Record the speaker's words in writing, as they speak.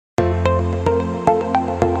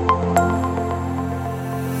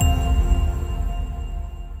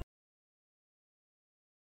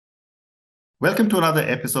Welcome to another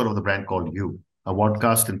episode of The Brand Called You, a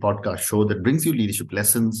podcast and podcast show that brings you leadership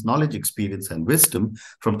lessons, knowledge, experience, and wisdom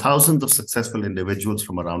from thousands of successful individuals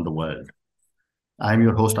from around the world. I'm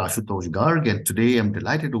your host, Ashutosh Garg, and today I'm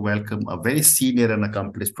delighted to welcome a very senior and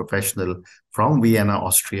accomplished professional from Vienna,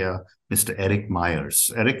 Austria, Mr. Erik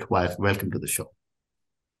Meyers. Erik, welcome to the show.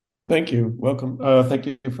 Thank you. Welcome. Thank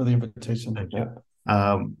you for the invitation. Thank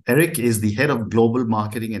you. Erik is the head of global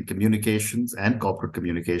marketing and communications and corporate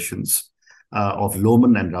communications of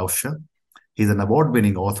Lohmann and Rauscher. He's an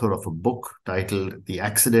award-winning author of a book titled The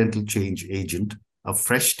Accidental Change Agent, a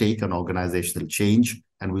fresh take on organizational change,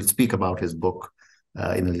 and we'll speak about his book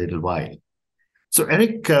in a little while. So,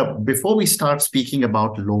 Erik, before we start speaking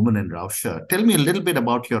about Lohmann and Rauscher, tell me a little bit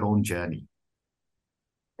about your own journey.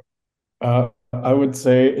 I would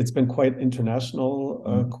say it's been quite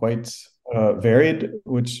international, quite varied,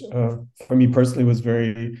 which for me personally was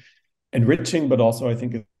very enriching, but also I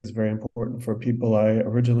think is very important for people. I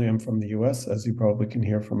originally am from the US, as you probably can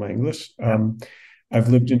hear from my English. I've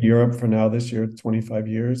lived in Europe for now this year, 25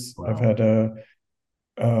 years. Wow. I've had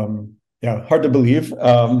hard to believe.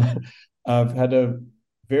 I've had a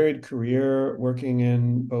varied career working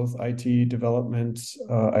in both IT development,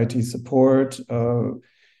 IT support,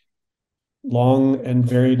 long and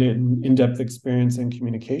varied in-depth experience in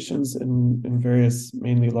communications in various,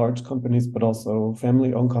 mainly large companies, but also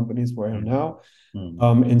family-owned companies where I am now,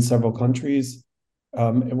 in several countries. I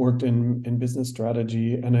worked in business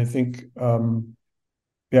strategy, and I think,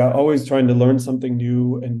 always trying to learn something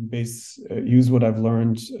new and use what I've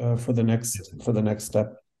learned for the next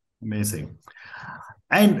step. Amazing.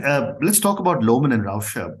 And let's talk about Lohmann and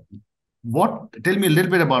Rauscher. Tell me a little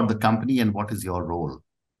bit about the company and what is your role?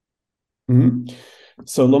 Mm-hmm.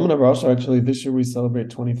 So Lohmann and Rauscher, actually, this year we celebrate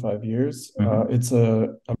 25 years. It's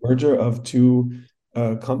a merger of two,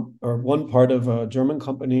 one part of a German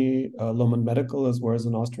company, Lohmann Medical, as well as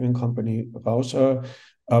an Austrian company, Rauscher,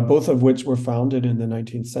 both of which were founded in the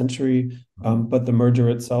 19th century. But the merger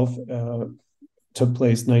itself took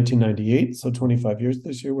place 1998, so 25 years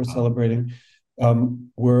this year we're celebrating.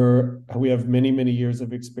 We have many, many years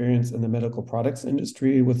of experience in the medical products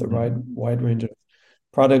industry with a wide range of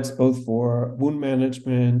products, both for wound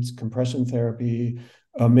management, compression therapy,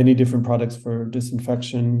 many different products for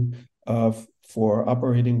disinfection, for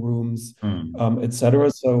operating rooms, et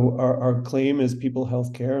cetera. So our claim is people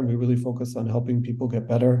healthcare, and we really focus on helping people get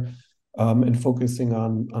better and focusing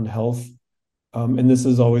on health. And this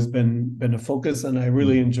has always been a focus, and I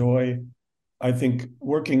really enjoy, I think,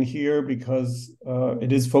 working here because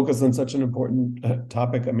it is focused on such an important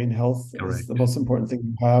topic. I mean, health is the most important thing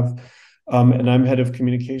you have. And I'm head of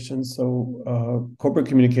communications, so corporate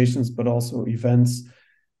communications, but also events,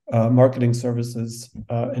 marketing services,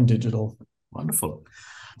 and digital. Wonderful.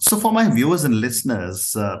 So for my viewers and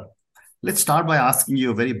listeners, let's start by asking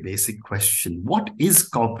you a very basic question. What is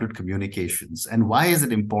corporate communications and why is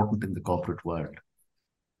it important in the corporate world?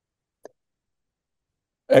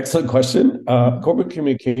 Excellent question. Corporate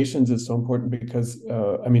communications is so important because,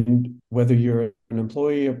 whether you're an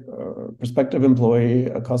employee, a prospective employee,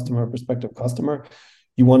 a customer, a prospective customer,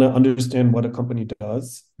 you want to understand what a company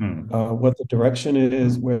does, what the direction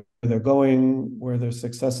is, where they're going, where their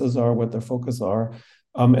successes are, what their focus are.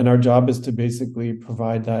 And our job is to basically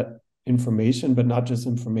provide that information, but not just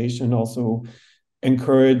information, also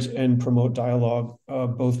encourage and promote dialogue,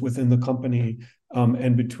 both within the company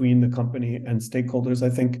and between the company and stakeholders. I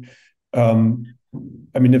think,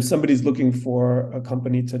 if somebody's looking for a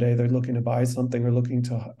company today, they're looking to buy something or looking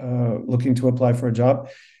to apply for a job,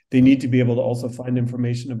 they need to be able to also find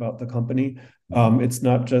information about the company. It's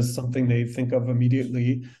not just something they think of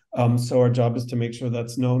immediately. So our job is to make sure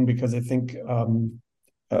that's known, because I think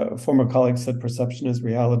former colleagues said perception is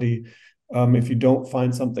reality. If you don't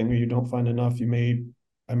find something or you don't find enough, you may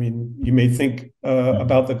think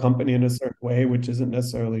about the company in a certain way, which isn't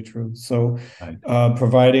necessarily true. So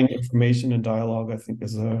providing information and dialogue, I think,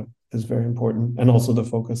 is very important, and also the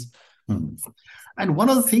focus. And one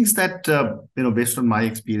of the things that, based on my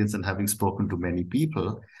experience and having spoken to many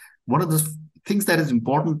people, one of the things that is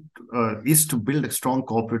important is to build a strong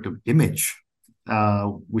corporate image,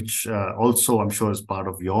 which also I'm sure is part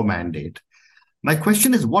of your mandate. My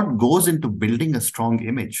question is, what goes into building a strong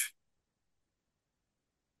image?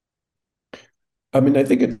 I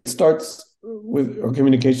think it starts with, or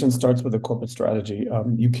communication starts with a corporate strategy.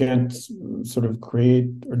 You can't sort of create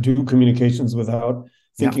or do communications without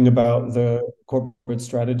thinking about the corporate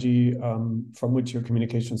strategy from which your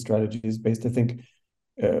communication strategy is based. I think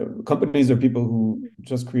companies are people who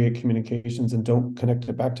just create communications and don't connect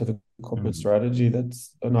it back to the corporate strategy.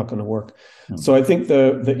 That's not going to work. So I think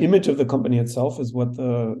the image of the company itself is what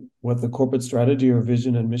the corporate strategy or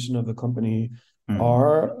vision and mission of the company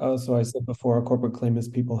are. So I said before, our corporate claim is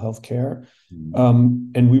people, health, care.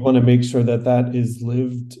 And we want to make sure that that is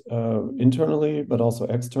lived internally, but also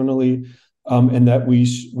externally. And that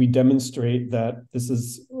we demonstrate that this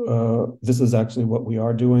is actually what we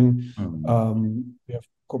are doing. We have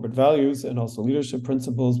corporate values and also leadership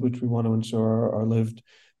principles, which we want to ensure are lived,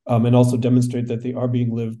 and also demonstrate that they are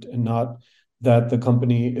being lived, and not that the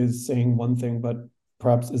company is saying one thing but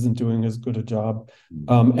perhaps isn't doing as good a job.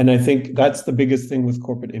 And I think that's the biggest thing with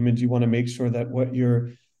corporate image. You want to make sure that what you're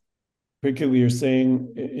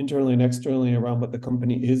saying internally and externally around what the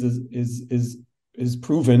company is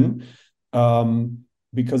proven.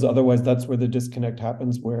 Because otherwise that's where the disconnect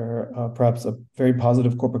happens, where perhaps a very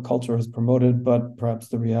positive corporate culture is promoted, but perhaps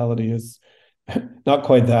the reality is not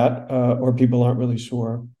quite that, or people aren't really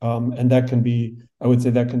sure. And that can be, I would say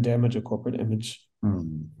that can damage a corporate image.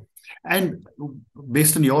 And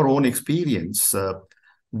based on your own experience,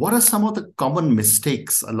 what are some of the common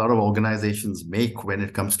mistakes a lot of organizations make when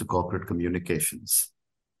it comes to corporate communications?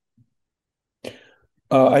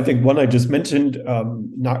 I think one I just mentioned,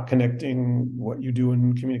 not connecting what you do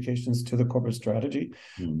in communications to the corporate strategy.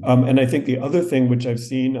 And I think the other thing which I've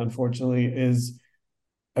seen, unfortunately, is,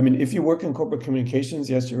 I mean, if you work in corporate communications,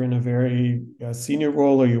 yes, you're in a very senior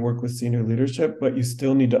role or you work with senior leadership, but you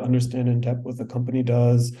still need to understand in depth what the company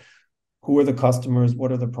does, who are the customers,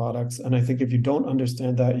 what are the products. And I think if you don't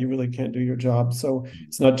understand that, you really can't do your job. So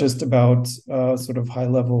it's not just about sort of high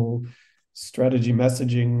level strategy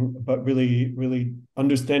messaging, but really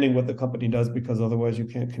understanding what the company does, because otherwise you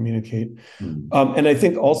can't communicate. And I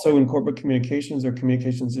think also in corporate communications or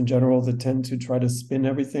communications in general, they tend to try to spin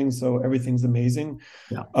everything so everything's amazing.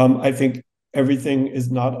 I think everything is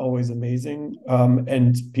not always amazing,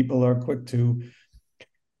 and people are quick to,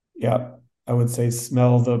 I would say,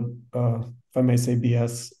 smell the if I may say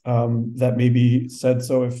BS that may be said.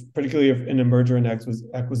 So particularly if in a merger and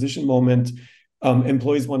acquisition moment,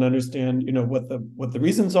 employees want to understand, what the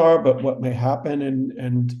reasons are, but what may happen,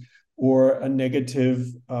 and or a negative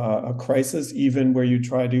a crisis, even where you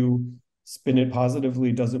try to spin it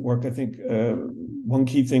positively, doesn't work. I think one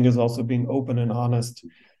key thing is also being open and honest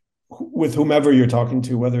with whomever you're talking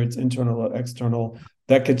to, whether it's internal or external.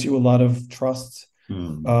 That gets you a lot of trust.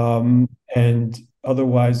 And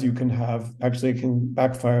otherwise you can it can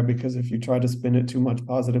backfire, because if you try to spin it too much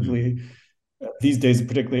positively, these days,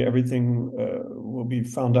 particularly, everything will be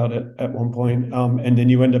found out at one point, and then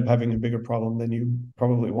you end up having a bigger problem than you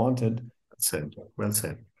probably wanted. Well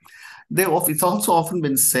said. It's also often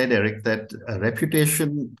been said, Erik, that a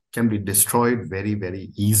reputation can be destroyed very,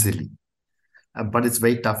 very easily, but it's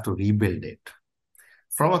very tough to rebuild it.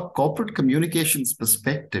 From a corporate communications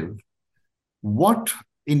perspective, what,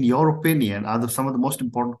 in your opinion, are some of the most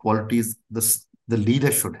important qualities the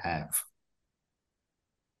leader should have?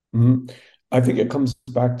 I think it comes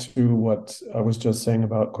back to what I was just saying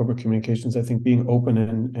about corporate communications. I think being open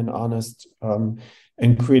and honest,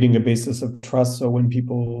 and creating a basis of trust. So when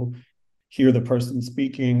people hear the person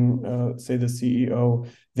speaking, say the CEO,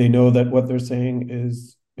 they know that what they're saying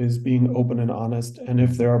is being open and honest. And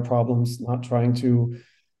if there are problems, not trying to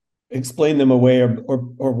explain them away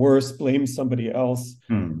or worse, blame somebody else.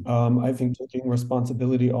 I think taking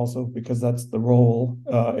responsibility also, because that's the role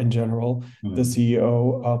in general, the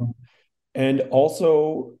CEO. And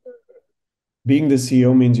also, being the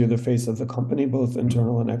CEO means you're the face of the company, both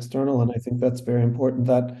internal and external. And I think that's very important,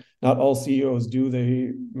 that not all CEOs do.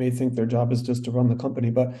 They may think their job is just to run the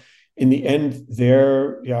company, but in the end,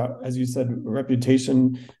 as you said,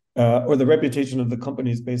 reputation or the reputation of the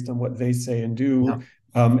company is based on what they say and do.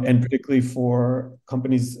 And particularly for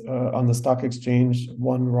companies on the stock exchange,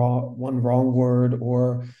 one wrong word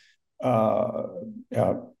or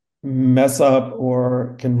mess up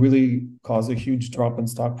or can really cause a huge drop in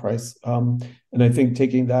stock price. And I think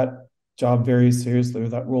taking that job very seriously, or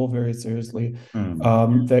that role very seriously,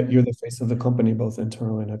 that you're the face of the company, both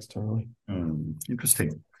internally and externally.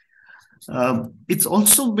 Interesting. It's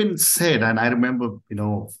also been said, and I remember,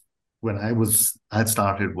 when I had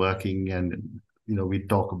started working, and we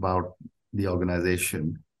talk about the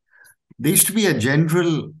organization, there used to be a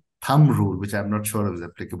general thumb rule, which I'm not sure is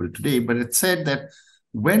applicable today, but it said that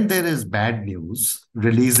when there is bad news,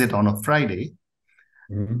 release it on a Friday.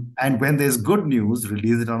 And when there's good news,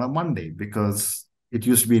 release it on a Monday, because it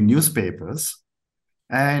used to be in newspapers,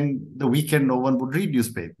 and the weekend no one would read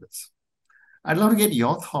newspapers. I'd love to get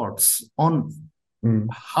your thoughts on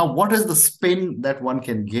what is the spin that one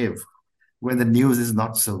can give when the news is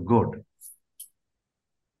not so good?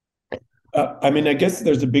 I mean, I guess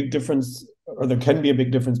there's a big difference, or there can be a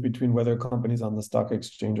big difference between whether a company's on the stock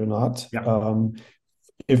exchange or not. Yeah.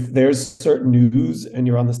 If there's certain news and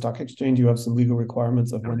you're on the stock exchange, you have some legal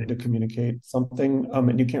requirements of when Right. to communicate something,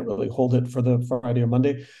 and you can't really hold it for the Friday or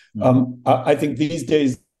Monday. I think these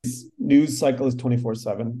days news cycle is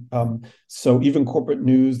 24/7. So even corporate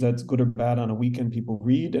news that's good or bad on a weekend, people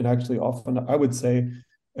read, and actually often I would say,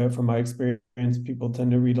 from my experience, people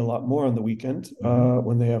tend to read a lot more on the weekend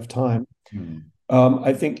when they have time.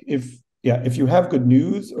 I think if you have good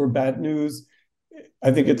news or bad news,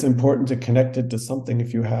 I think it's important to connect it to something.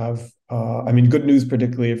 If you have, I mean, good news,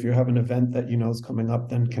 particularly if you have an event that you know is coming up,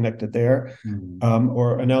 then connect it there,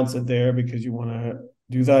 or announce it there because you want to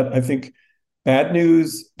do that. I think bad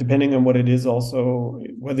news, depending on what it is, also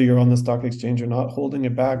whether you're on the stock exchange or not, holding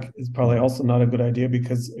it back is probably also not a good idea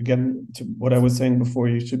because, again, to what I was saying before,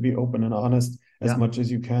 you should be open and honest as much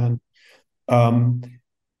as you can.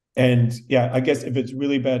 And yeah, I guess if it's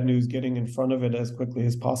really bad news, getting in front of it as quickly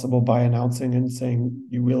as possible by announcing and saying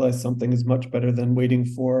you realize something is much better than waiting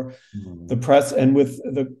for the press. And with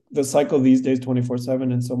the cycle these days,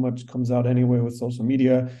 24/7, and so much comes out anyway with social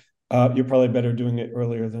media, you're probably better doing it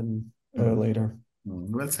earlier than later.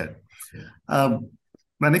 Well said.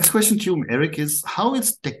 My next question to you, Erik, is how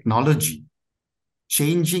is technology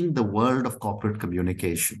changing the world of corporate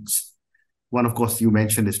communications? One, of course, you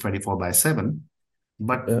mentioned is 24/7.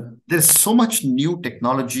 But there's so much new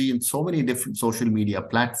technology and so many different social media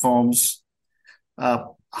platforms.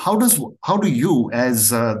 How do you, as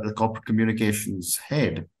the corporate communications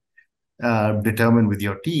head, determine with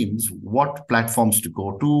your teams what platforms to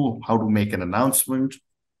go to, how to make an announcement?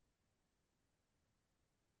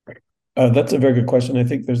 That's a very good question. I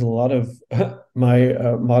think there's a lot of my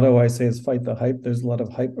motto I say is fight the hype. There's a lot of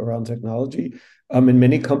hype around technology. And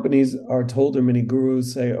many companies are told, or many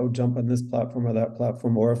gurus say, oh, jump on this platform or that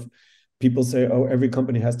platform. Or if people say, oh, every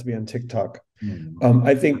company has to be on TikTok.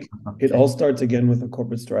 I think it all starts again with a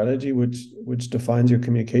corporate strategy, which defines your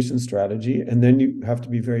communication strategy. And then you have to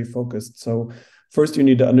be very focused. So first, you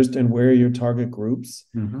need to understand where are your target groups,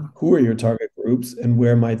 who are your target groups, and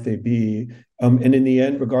where might they be. And in the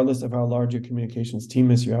end, regardless of how large your communications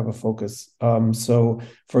team is, you have a focus. So,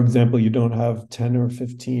 for example, you don't have 10 or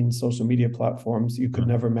 15 social media platforms. You could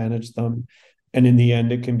never manage them. And in the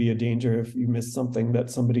end, it can be a danger if you miss something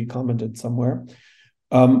that somebody commented somewhere.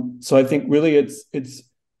 So I think really it's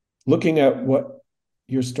looking at what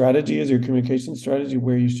your strategy is, your communication strategy,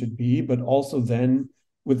 where you should be, but also then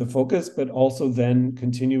with the focus, but also then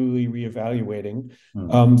continually reevaluating.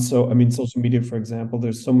 So, I mean, social media, for example,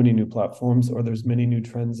 there's so many new platforms or there's many new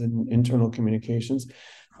trends in internal communications.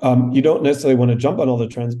 You don't necessarily want to jump on all the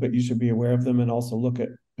trends, but you should be aware of them and also look at,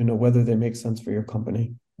 whether they make sense for your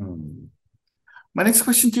company. My next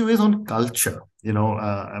question to you is on culture.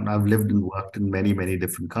 And I've lived and worked in many, many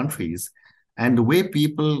different countries, and the way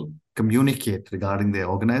people communicate regarding their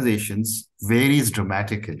organizations varies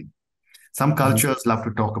dramatically. Some cultures love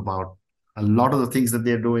to talk about a lot of the things that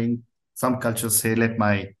they're doing. Some cultures say, let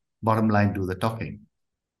my bottom line do the talking.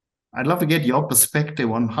 I'd love to get your perspective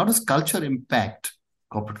on how does culture impact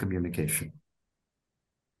corporate communication?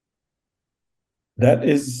 That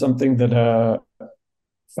is something that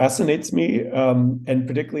fascinates me. And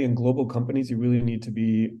particularly in global companies, you really need to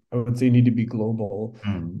be, I would say, you need to be global,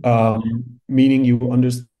 meaning you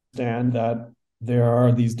understand that there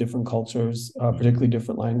are these different cultures, particularly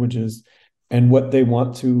different languages, and what they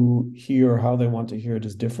want to hear, how they want to hear it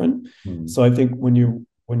is different. So I think when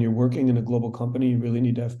you're working in a global company, you really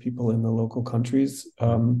need to have people in the local countries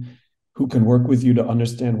who can work with you to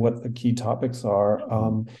understand what the key topics are.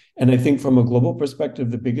 And I think from a global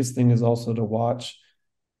perspective, the biggest thing is also to watch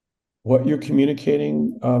what you're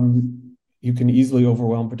communicating. You can easily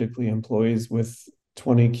overwhelm, particularly employees, with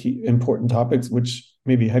 20 key important topics, which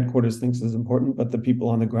maybe headquarters thinks is important, but the people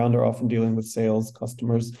on the ground are often dealing with sales,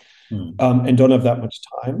 customers, and don't have that much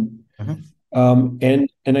time. And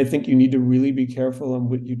I think you need to really be careful on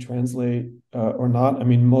what you translate or not. I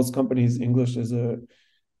mean, most companies, English is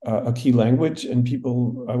a key language, and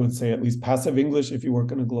people, I would say, at least passive English, if you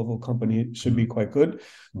work in a global company, it should be quite good.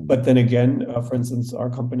 But then again, for instance, our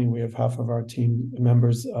company, we have half of our team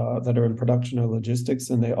members that are in production or logistics,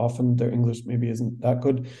 and their English maybe isn't that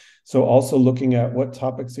good. So also looking at what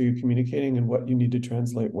topics are you communicating and what you need to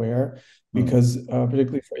translate where, because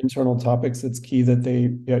particularly for internal topics, it's key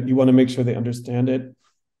that you want to make sure they understand it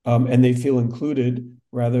and they feel included,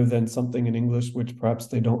 rather than something in English which perhaps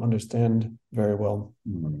they don't understand very well.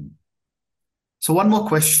 So one more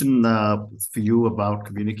question for you about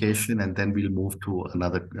communication, and then we'll move to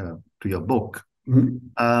another to your book.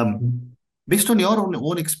 Based on your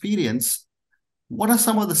own experience, what are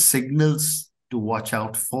some of the signals to watch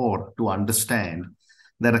out for to understand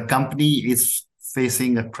that a company is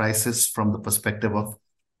facing a crisis from the perspective of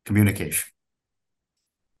communication?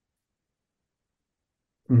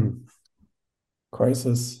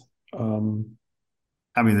 Crisis. I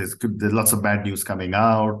mean, there's lots of bad news coming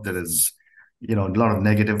out. There is, a lot of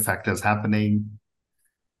negative factors happening.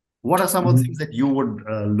 What are some of the things that you would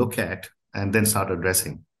look at and then start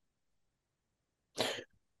addressing?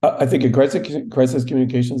 I think in crisis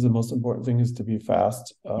communications, the most important thing is to be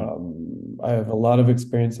fast. I have a lot of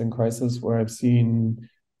experience in crisis where I've seen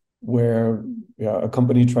where a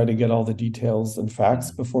company tried to get all the details and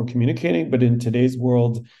facts before communicating. But in today's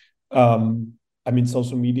world,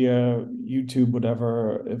 social media, YouTube,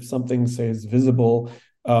 whatever, if something says visible,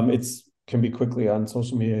 it's can be quickly on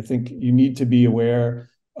social media. I think you need to be aware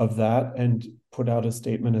of that and put out a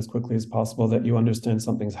statement as quickly as possible that you understand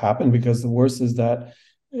something's happened, because the worst is that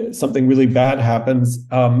something really bad happens,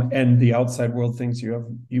 and the outside world thinks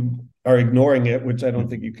you are ignoring it, which I don't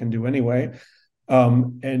think you can do anyway. I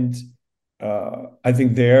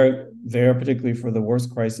think there, particularly for the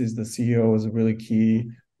worst crises, the CEO is really key,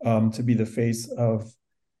 to be the face of,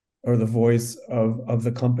 or the voice of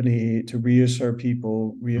the company, to reassure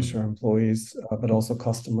people, reassure employees, but also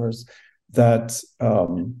customers that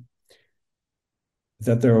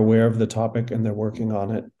they're aware of the topic and they're working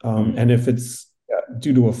on it. And if it's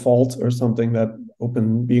due to a fault or something, that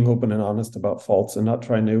being open and honest about faults, and not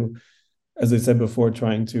trying to, as I said before,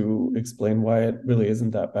 trying to explain why it really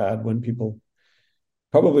isn't that bad when people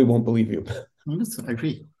probably won't believe you. I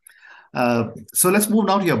agree. So let's move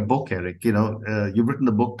now to your book, Erik. You've written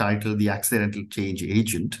the book titled The Accidental Change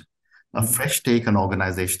Agent, A Fresh Take on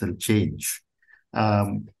Organizational Change.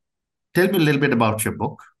 Tell me a little bit about your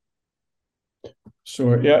book.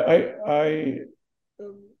 Sure. Yeah, I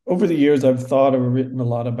over the years, I've thought or written a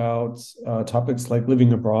lot about topics like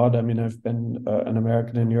living abroad. I mean, I've been an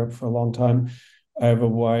American in Europe for a long time. I have a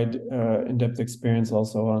wide, in-depth experience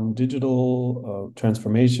also on digital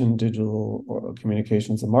transformation, digital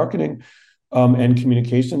communications and marketing, and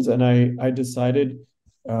communications. And I decided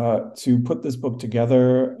to put this book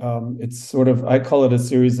together. It's sort of, I call it a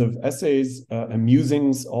series of essays and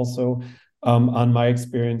musings also, on my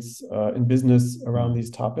experience in business around these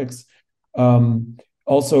topics.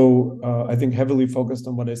 Also, I think heavily focused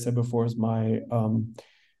on what I said before is my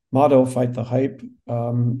motto, fight the hype.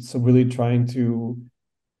 So really trying to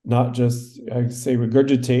not just, I say,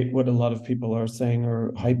 regurgitate what a lot of people are saying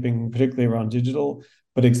or hyping, particularly around digital,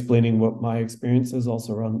 but explaining what my experience is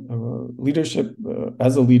also around leadership,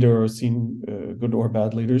 as a leader, or seen good or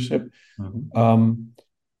bad leadership.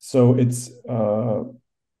 So it's,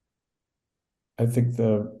 I think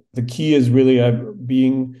the key is really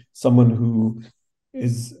being someone who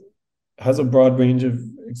has a broad range of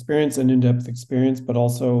experience and in-depth experience, but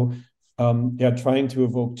also trying to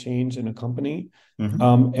evoke change in a company.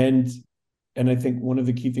 And I think one of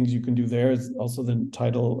the key things you can do there is also the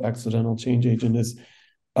title Accidental Change Agent is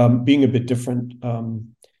being a bit different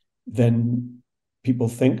than people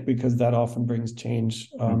think, because that often brings change,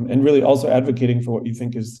 and really also advocating for what you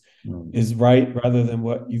think is right rather than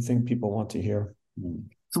what you think people want to hear.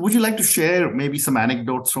 So would you like to share maybe some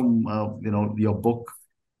anecdotes from your book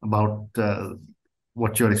about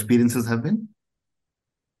what your experiences have been?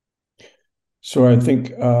 Sure. I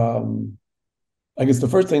think I guess the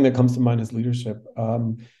first thing that comes to mind is leadership.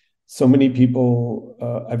 So many people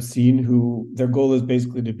I've seen who their goal is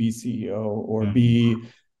basically to be CEO or be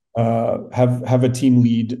have a team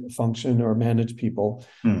lead function or manage people,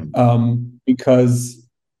 because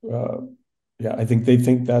I think they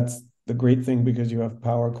think that's the great thing, because you have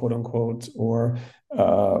power, quote unquote, or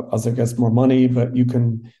as I guess more money, but you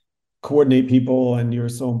can coordinate people and you're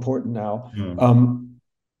so important now.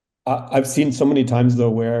 I've seen so many times though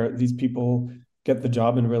where these people get the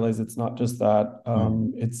job and realize it's not just that.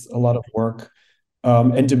 It's a lot of work.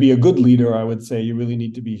 And to be a good leader, I would say you really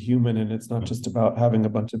need to be human, and it's not just about having a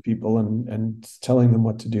bunch of people and telling them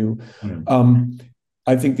what to do.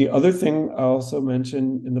 I think the other thing I also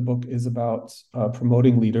mentioned in the book is about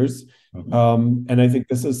promoting leaders. And I think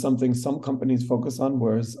this is something some companies focus on,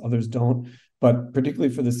 whereas others don't. But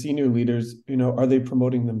particularly for the senior leaders, are they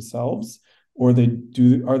promoting themselves, or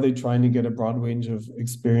are they trying to get a broad range of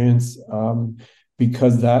experience?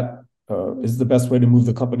 Because that is the best way to move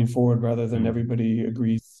the company forward, rather than everybody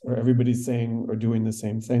agrees or everybody's saying or doing the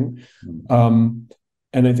same thing.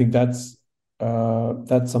 And I think that's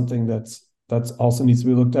something that's also needs to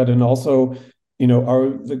be looked at. And also,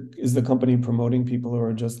 is the company promoting people who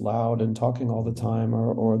are just loud and talking all the time,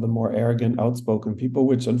 or the more arrogant, outspoken people,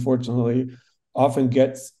 which unfortunately often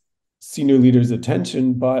gets senior leaders'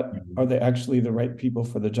 attention, but are they actually the right people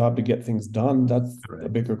for the job to get things done? That's the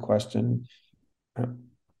bigger question.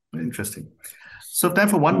 Interesting. So time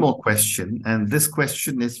for one more question. And this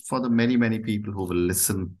question is for the many, many people who will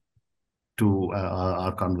listen to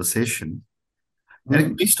our conversation.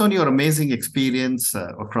 And based on your amazing experience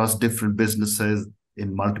across different businesses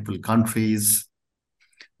in multiple countries,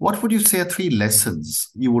 what would you say are 3 lessons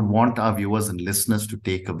you would want our viewers and listeners to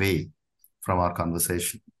take away from our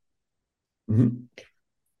conversation?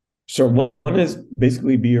 Sure. One is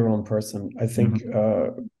basically be your own person. I think,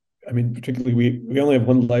 I mean, particularly we only have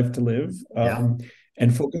one life to live,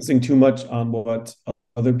 and focusing too much on what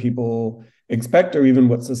other people expect or even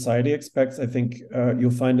what society expects, I think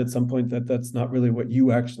you'll find at some point that that's not really what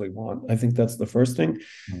you actually want. I think that's the first thing.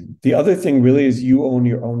 The other thing really is you own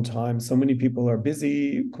your own time. So many people are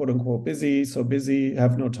busy, quote unquote, busy, so busy,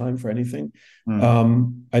 have no time for anything.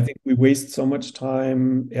 I think we waste so much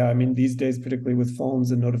time. Yeah, I mean, these days, particularly with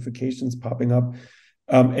phones and notifications popping up,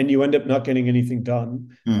 and you end up not getting anything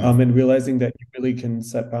done, and realizing that you really can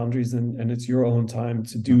set boundaries and it's your own time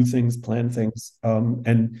to do things, plan things,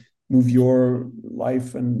 and move your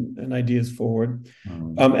life and ideas forward.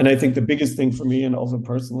 And I think the biggest thing for me and also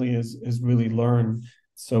personally is really learn.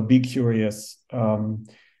 So be curious,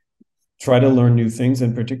 try to learn new things,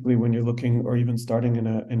 and particularly when you're looking or even starting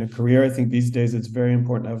in a career, I think these days it's very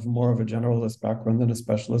important to have more of a generalist background than a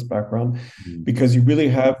specialist background, because you really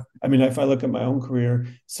have, I mean, if I look at my own career,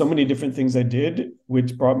 so many different things I did,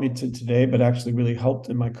 which brought me to today, but actually really helped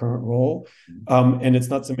in my current role. And it's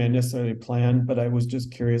not something I necessarily planned, but I was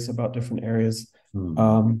just curious about different areas,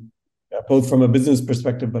 both from a business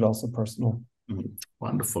perspective, but also personal.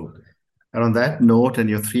 Wonderful. And on that note, and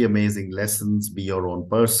your 3 amazing lessons: be your own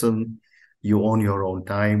person, you own your own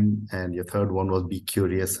time, and your third one was be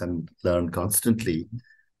curious and learn constantly.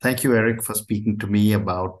 Thank you, Erik, for speaking to me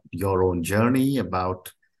about your own journey,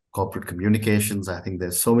 about corporate communications. I think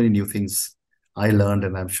there's so many new things I learned,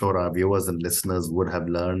 and I'm sure our viewers and listeners would have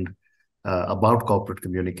learned about corporate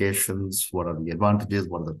communications. What are the advantages?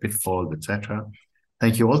 What are the pitfalls, etc.?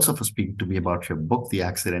 Thank you also for speaking to me about your book, The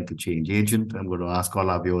Accidental Change Agent. I'm going to ask all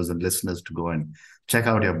our viewers and listeners to go and check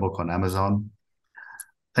out your book on Amazon.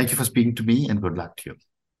 Thank you for speaking to me, and good luck to you.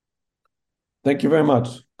 Thank you very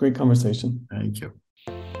much. Great conversation. Thank you.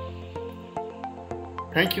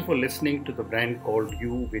 Thank you for listening to The Brand Called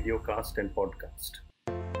You videocast and podcast,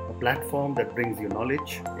 a platform that brings you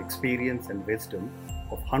knowledge, experience, and wisdom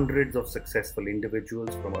of hundreds of successful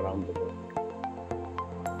individuals from around the world.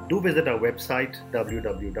 Do visit our website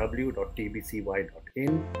www.tbcy.in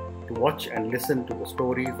to watch and listen to the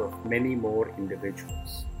stories of many more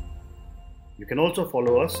individuals. You can also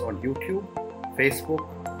follow us on YouTube, Facebook,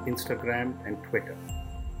 Instagram, and Twitter.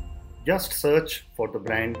 Just search for The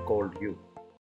Brand Called You.